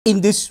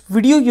In this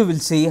video, you will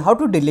see how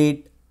to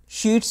delete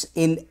sheets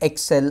in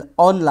Excel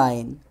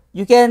online.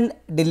 You can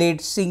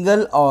delete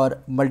single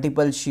or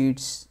multiple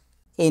sheets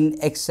in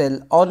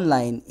Excel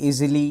online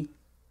easily.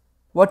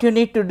 What you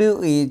need to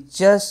do is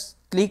just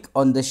click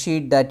on the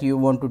sheet that you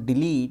want to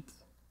delete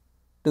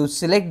to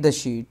select the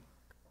sheet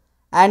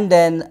and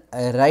then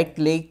right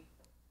click.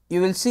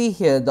 You will see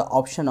here the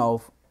option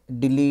of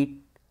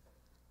delete.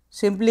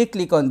 Simply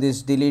click on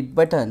this delete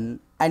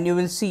button and you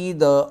will see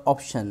the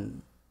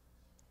option.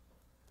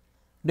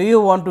 Do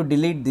you want to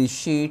delete this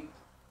sheet?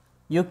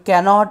 You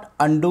cannot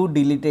undo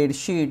deleted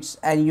sheets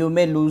and you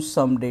may lose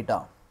some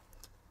data.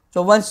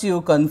 So once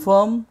you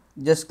confirm,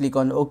 just click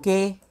on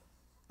OK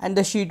and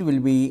the sheet will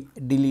be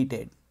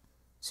deleted.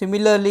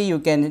 Similarly, you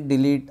can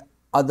delete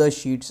other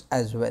sheets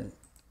as well.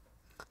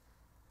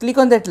 Click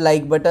on that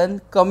like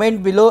button,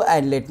 comment below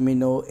and let me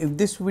know if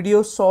this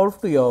video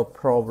solved your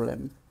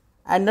problem.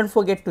 And don't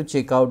forget to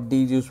check out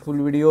these useful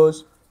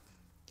videos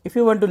if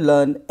you want to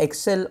learn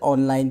Excel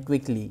online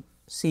quickly.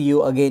 See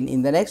you again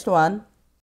in the next one.